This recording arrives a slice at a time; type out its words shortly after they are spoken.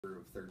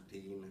of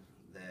 13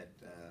 that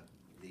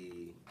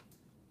the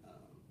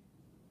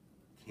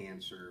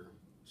cancer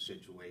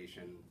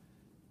situation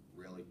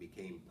really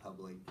became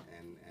public,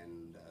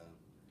 and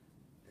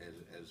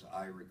as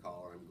I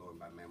recall, I'm going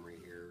by memory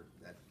here,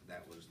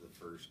 that was the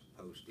first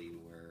posting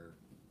where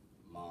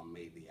Mom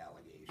made the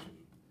allegation.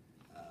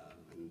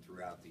 And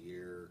throughout the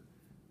year,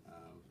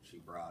 she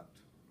brought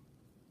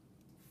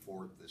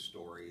forth the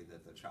story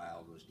that the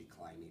child was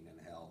declining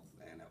in health,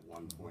 and at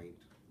one point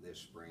this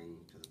spring,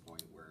 to the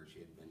point where she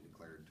had been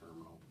declared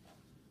terminal.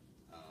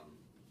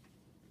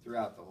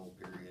 Throughout the whole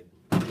period,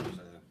 as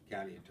a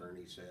county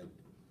attorney said,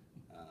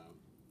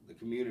 the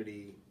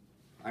community,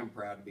 I'm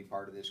proud to be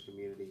part of this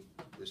community.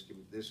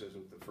 This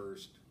isn't the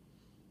first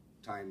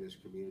time this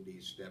community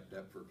stepped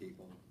up for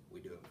people. We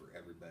do it for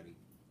everybody.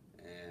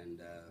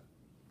 And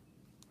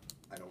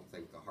I don't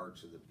think the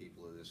hearts of the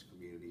people of this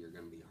community are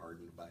going to be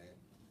hardened by it.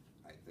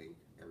 I think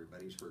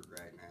everybody's hurt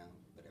right now,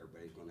 but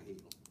everybody's going to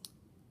heal.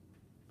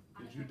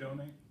 Did you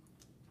donate?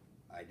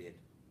 I did.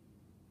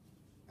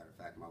 Matter of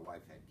fact, my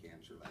wife had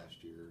cancer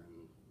last year,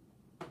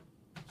 and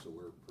so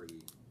we're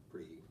pretty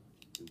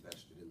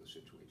invested in the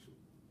situation.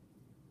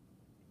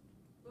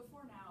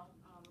 Before now,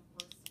 of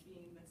course,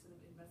 being in the midst of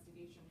the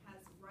investigation, has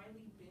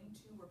Riley been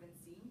to or been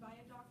seen by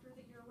a doctor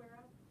that you're aware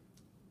of?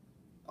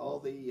 All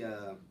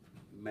the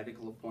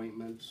medical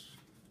appointments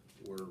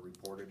were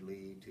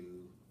reportedly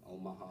to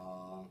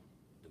Omaha,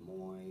 Des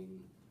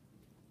Moines,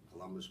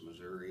 Columbus,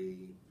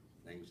 Missouri,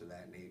 things of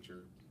that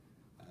nature.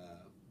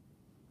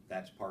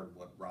 That's part of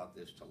what brought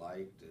this to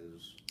light,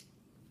 is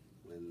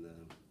when the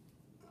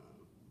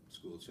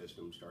school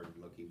system started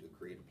looking to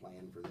create a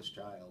plan for this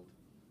child,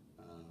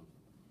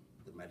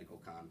 the medical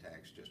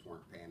contacts just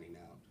weren't panning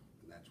out,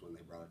 and that's when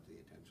they brought it to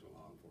the attention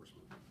of law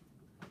enforcement.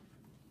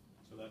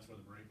 So that's where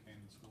the break came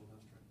in the school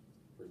district?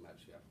 Pretty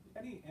much, yeah.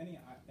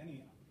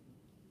 Any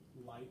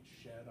light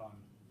shed on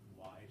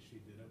why she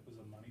did it? Was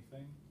a money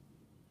thing?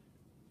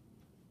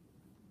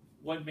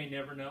 One may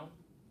never know.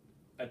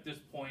 At this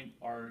point,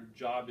 our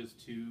job is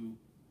to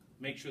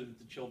make sure that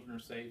the children are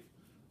safe.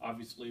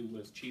 Obviously,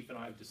 as Chief and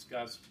I have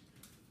discussed,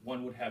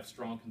 one would have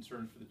strong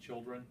concerns for the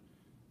children.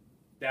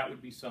 That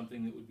would be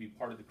something that would be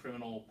part of the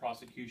criminal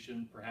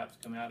prosecution, perhaps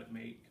come out, it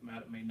may come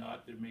out, it may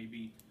not. There may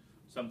be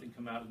something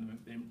come out, and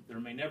there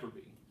may never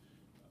be.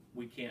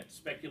 We can't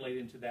speculate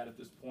into that at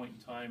this point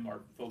in time. Our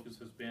focus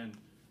has been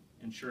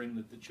ensuring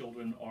that the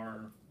children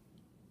are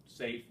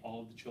safe,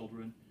 all of the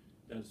children,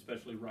 that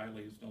especially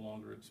Riley is no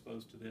longer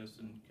exposed to this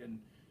and can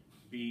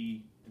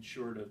be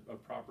ensured a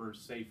proper,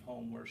 safe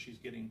home where she's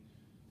getting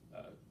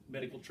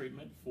medical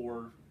treatment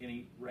for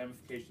any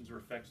ramifications or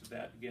effects of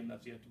that. Again,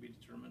 that's yet to be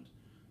determined.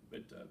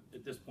 But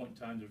at this point in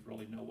time, there's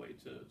really no way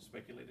to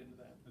speculate into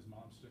that. Is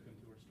Mom sticking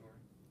to her story?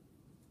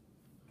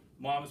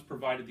 Mom has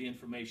provided the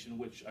information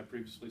which I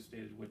previously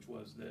stated, which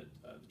was that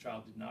the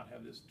child did not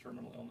have this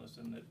terminal illness,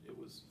 and that it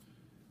was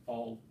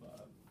all,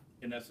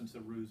 in essence, a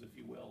ruse, if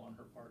you will, on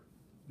her part.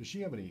 Does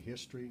she have any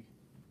history,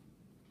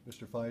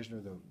 Mr.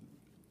 Feisner?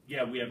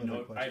 Yeah, we have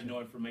no. I have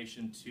no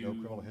information to no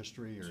criminal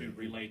history or to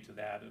relate to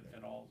that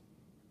at all.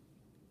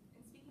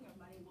 And speaking of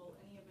money, will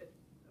any of it,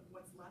 of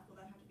what's left, will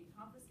that have to be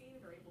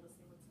confiscated or able to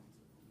say what's next?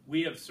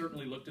 We have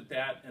certainly looked at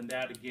that, and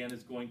that again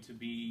is going to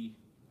be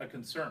a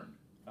concern.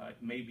 It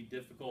may be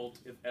difficult,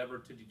 if ever,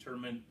 to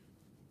determine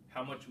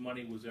how much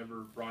money was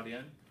ever brought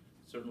in.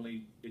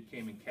 Certainly, it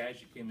came in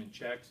cash, it came in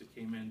checks, it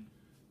came in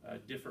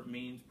different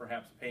means,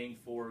 perhaps paying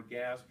for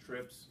gas,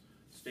 trips,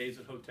 stays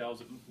at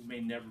hotels. We may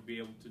never be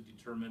able to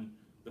determine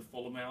the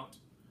full amount.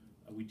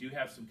 We do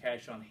have some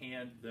cash on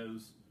hand.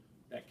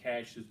 That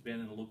cash has been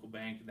in a local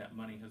bank, and that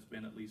money has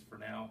been, at least for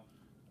now,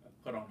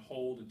 put on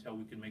hold until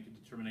we can make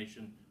a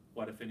determination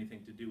what, if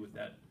anything, to do with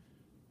that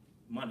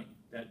money.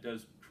 That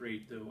does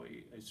create, though,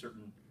 a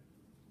certain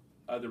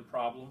other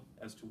problem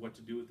as to what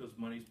to do with those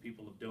monies.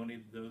 People have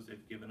donated those.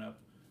 They've given up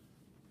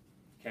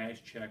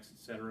cash, checks,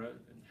 etc.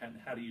 And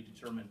how do you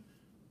determine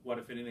what,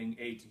 if anything,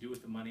 to do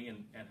with the money,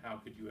 and how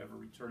could you ever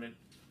return it?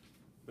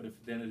 But if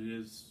then it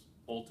is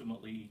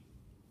ultimately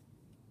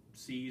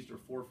seized or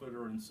forfeited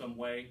or in some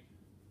way,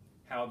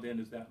 how then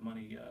is that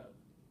money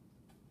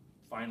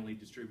finally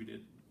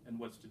distributed, and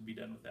what's to be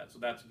done with that? So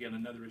that's, again,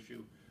 another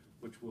issue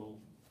which will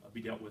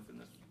be dealt with in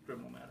this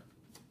criminal matter.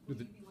 Would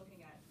you be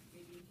looking at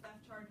maybe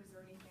theft charges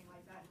or anything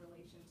like that in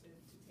relation to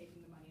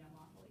taking the money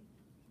unlawfully?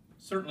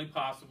 Certainly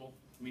possible.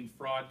 I mean,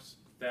 frauds,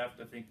 theft,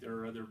 I think there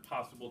are other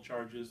possible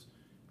charges.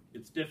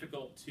 It's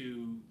difficult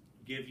to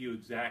give you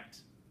exact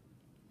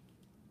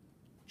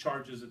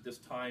charges at this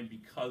time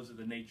because of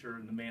the nature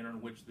and the manner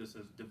in which this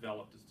has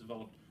developed. It's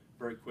developed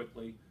very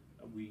quickly.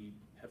 We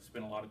have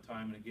spent a lot of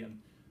time, and again,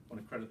 I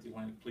want to credit the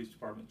Atlantic Police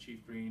Department,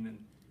 Chief Green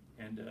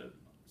and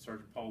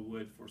Sergeant Paul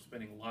Wood, for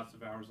spending lots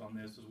of hours on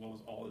this, as well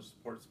as all his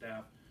support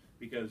staff,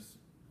 because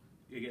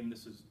again,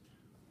 this has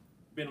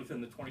been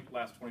within the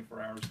last 24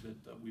 hours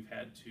that we've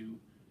had to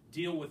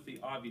deal with the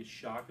obvious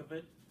shock of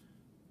it,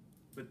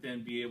 but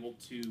then be able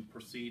to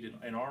proceed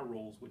in our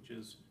roles, which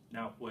is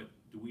now what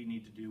do we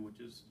need to do, which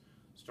is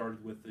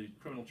started with the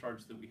criminal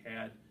charges that we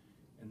had,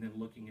 and then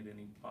looking at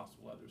any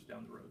possible others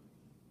down the road.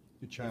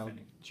 Did child,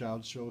 any.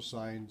 child show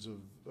signs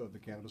of the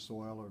cannabis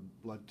oil or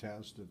blood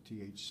test of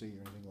THC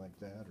or anything like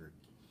that, or?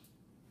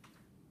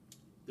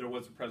 There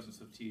was a presence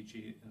of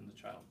THC in the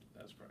child,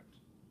 that's correct.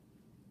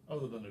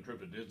 Other than the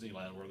trip to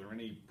Disneyland, were there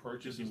any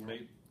purchases Disney World.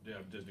 made, yeah,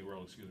 Disney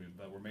World, excuse me,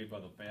 that were made by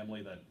the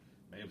family that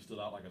may have stood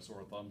out like a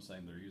sore thumb,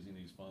 saying they're using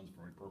these funds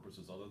for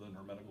purposes other than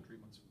her medical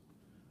treatments?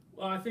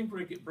 Well, I think,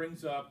 Rick, it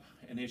brings up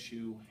an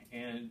issue,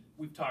 and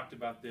we've talked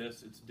about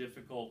this. It's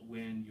difficult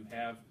when you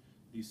have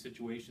these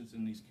situations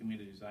in these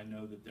communities. I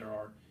know that there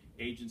are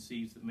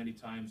agencies that many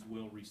times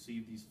will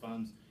receive these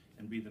funds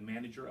and be the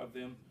manager of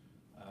them.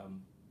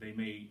 They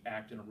may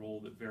act in a role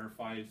that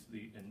verifies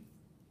and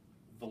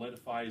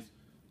validifies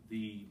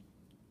the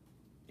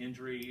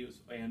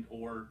injuries and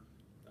or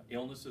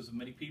illnesses of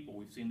many people.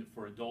 We've seen it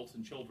for adults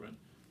and children,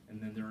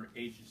 and then there are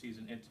agencies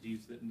and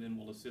entities that then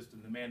will assist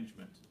in the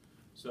management.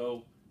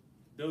 So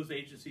those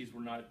agencies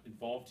were not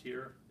involved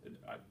here.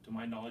 To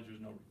my knowledge,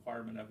 there's no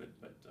requirement of it,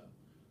 but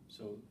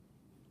so.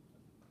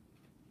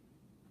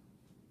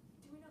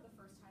 Do we know the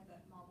first time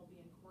that mom will be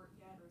in court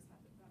yet, or is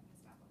that been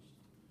established?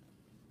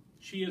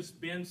 She has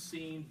been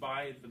seen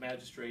by the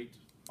magistrate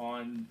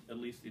on at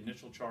least the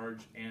initial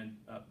charge, and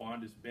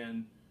bond has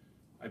been,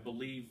 I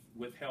believe,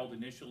 withheld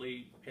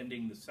initially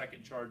pending the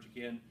second charge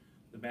again.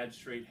 The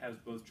magistrate has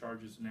both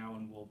charges now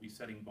and will be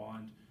setting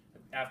bond.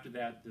 After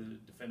that, the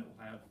defendant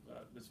will have,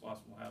 Ms.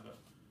 Slauson will have a...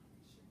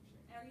 Sure.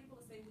 And are you able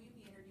to say, will you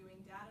be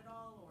interviewing dad at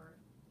all, or?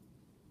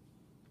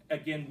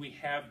 Again, we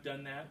have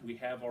done that. We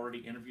have already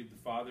interviewed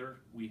the father.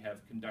 We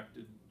have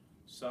conducted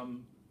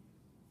some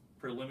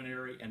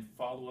preliminary and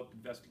follow-up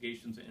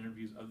investigations and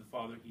interviews of the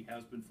father. He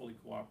has been fully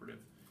cooperative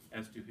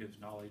as to his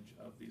knowledge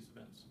of these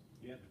events.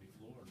 He had to be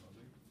floored,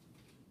 wasn't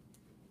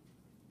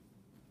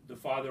he? The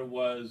father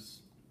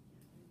was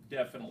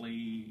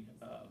definitely,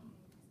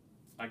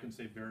 I can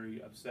say,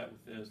 very upset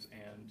with this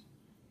and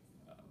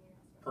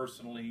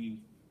personally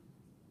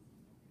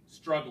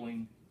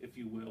struggling, if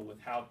you will,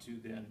 with how to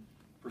then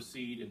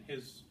proceed in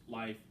his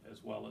life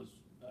as well as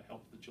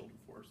help the children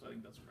for us. I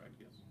think that's correct,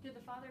 yes. Did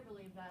the father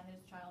believe that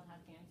his child had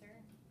cancer?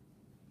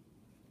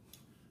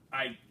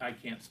 I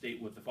can't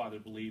state what the father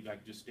believed. I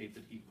can just state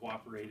that he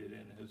cooperated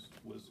and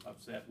was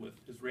upset with,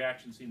 his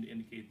reaction seemed to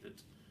indicate that,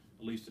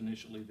 at least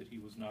initially, that he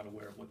was not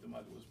aware of what the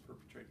mother was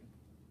perpetrating.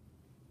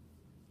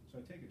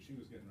 So I take it she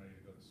was getting ready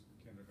to go to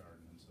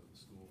kindergarten, and so the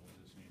school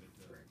just needed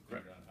to Correct.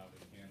 figure out how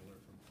they handle her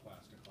from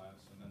class to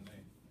class, and then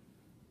they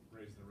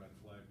raised the red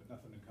flag, but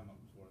nothing had come up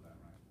before that,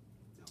 right?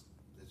 No,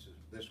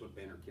 this would have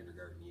been her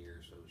kindergarten year,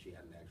 so she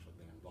hadn't actually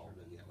been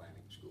involved in the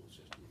Atlantic school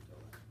system until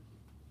then.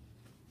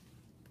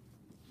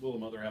 Will the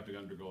mother have to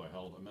undergo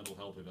a mental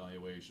health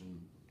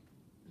evaluation?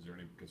 Is there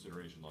any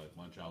consideration like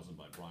Munchausen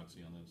by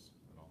proxy on this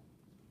at all?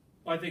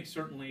 Well, I think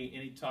certainly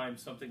anytime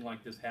something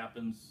like this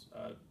happens,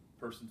 a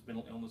person's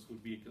mental illness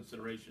would be a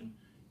consideration,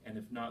 and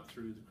if not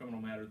through the criminal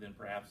matter, then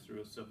perhaps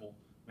through a civil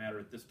matter.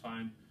 At this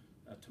time,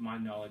 to my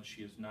knowledge,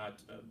 she is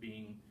not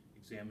being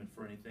examined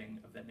for anything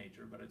of that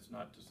nature, but it's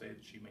not to say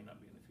that she may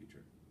not be in the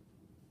future.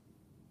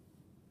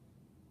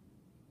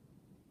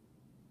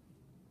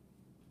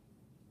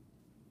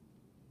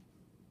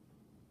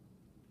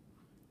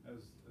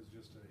 As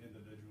just an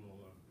individual,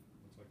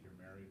 looks like you're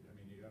married, I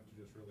mean, you have to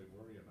just really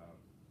worry about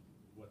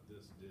what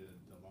this did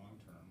the long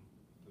term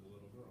to the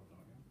little girl,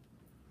 don't you?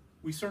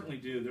 We certainly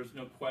do. There's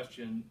no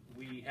question.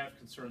 We have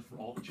concerns for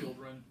all the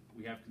children.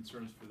 We have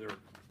concerns for their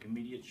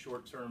immediate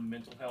short-term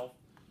mental health,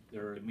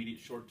 their immediate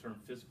short-term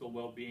physical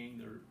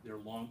well-being, their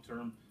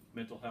long-term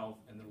mental health,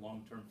 and their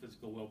long-term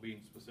physical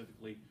well-being,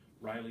 specifically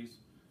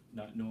Riley's,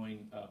 not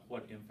knowing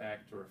what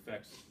impact or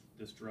effects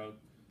this drug,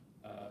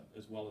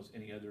 as well as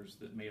any others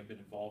that may have been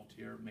involved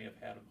here, may have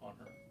had upon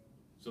her.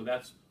 So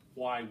that's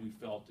why we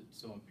felt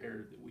it's so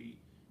imperative that we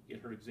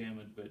get her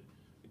examined, but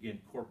again,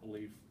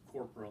 corporally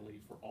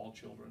for all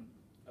children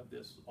of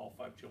this, all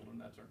 5 children,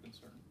 that's our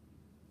concern.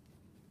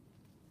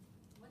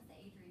 What's the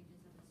age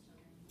ranges of those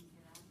children? Can you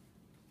hear that?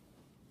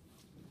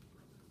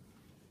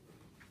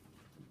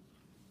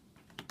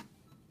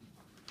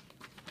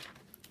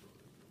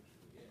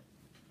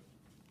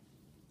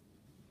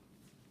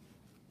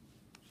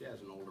 She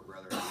has an older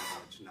brother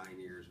that's 9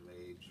 years of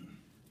age, and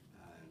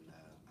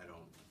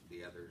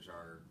the others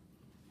are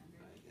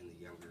in the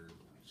younger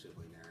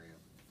sibling area.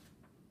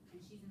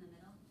 And she's in the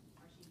middle,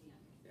 or she's the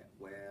youngest? Yeah,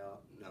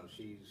 well, no,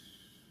 she's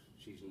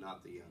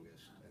not the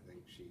youngest. I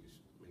think she's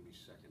maybe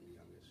second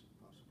youngest,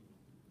 possibly.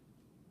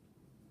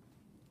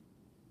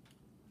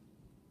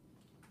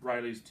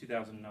 Riley's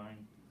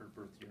 2009, her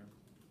birth year.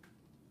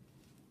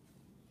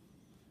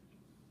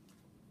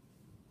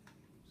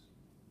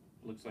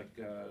 Looks like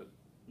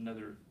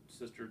another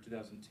sister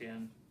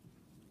 2010,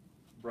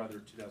 brother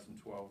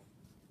 2012,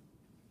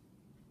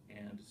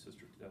 and a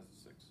sister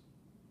 2006. Is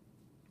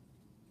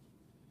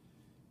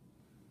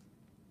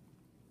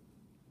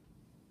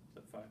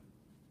that 5?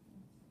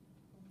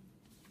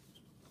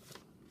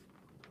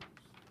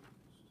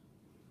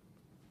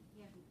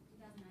 Yeah,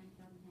 2009,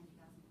 2010,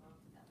 2012,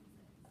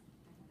 2006.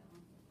 I had that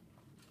one.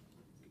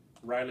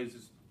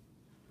 Riley's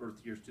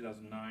birth year is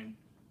 2009,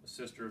 a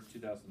sister of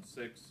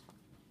 2006,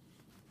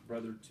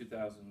 brother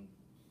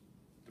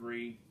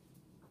 2003,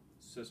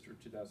 sister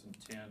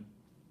 2010,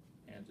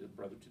 and a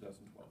brother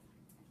 2012.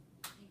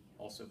 Thank you.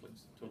 All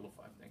siblings, total of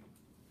 5. Thank you.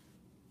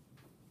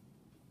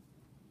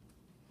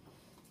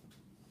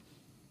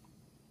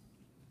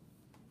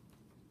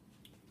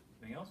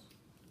 Anything else?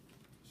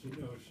 She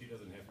knows she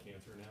doesn't have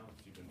cancer now.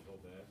 She's been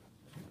told that.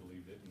 She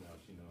believed it, and now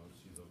she knows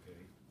she's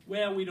okay.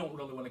 Well, we don't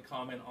really want to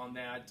comment on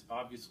that.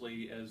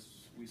 Obviously, as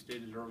we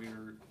stated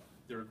earlier,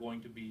 there are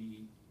going to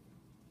be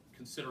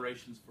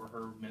considerations for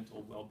her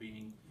mental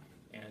well-being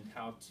and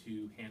how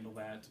to handle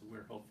that.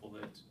 We're hopeful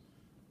that,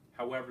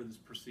 however this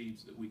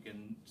proceeds, that we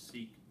can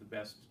seek the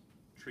best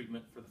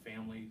treatment for the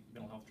family,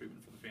 mental health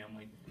treatment for the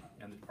family,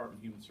 and the Department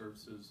of Human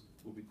Services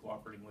will be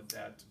cooperating with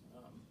that.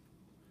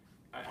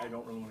 I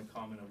don't really want to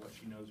comment on what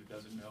she knows or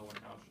doesn't know and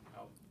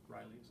how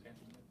Riley is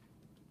handling it.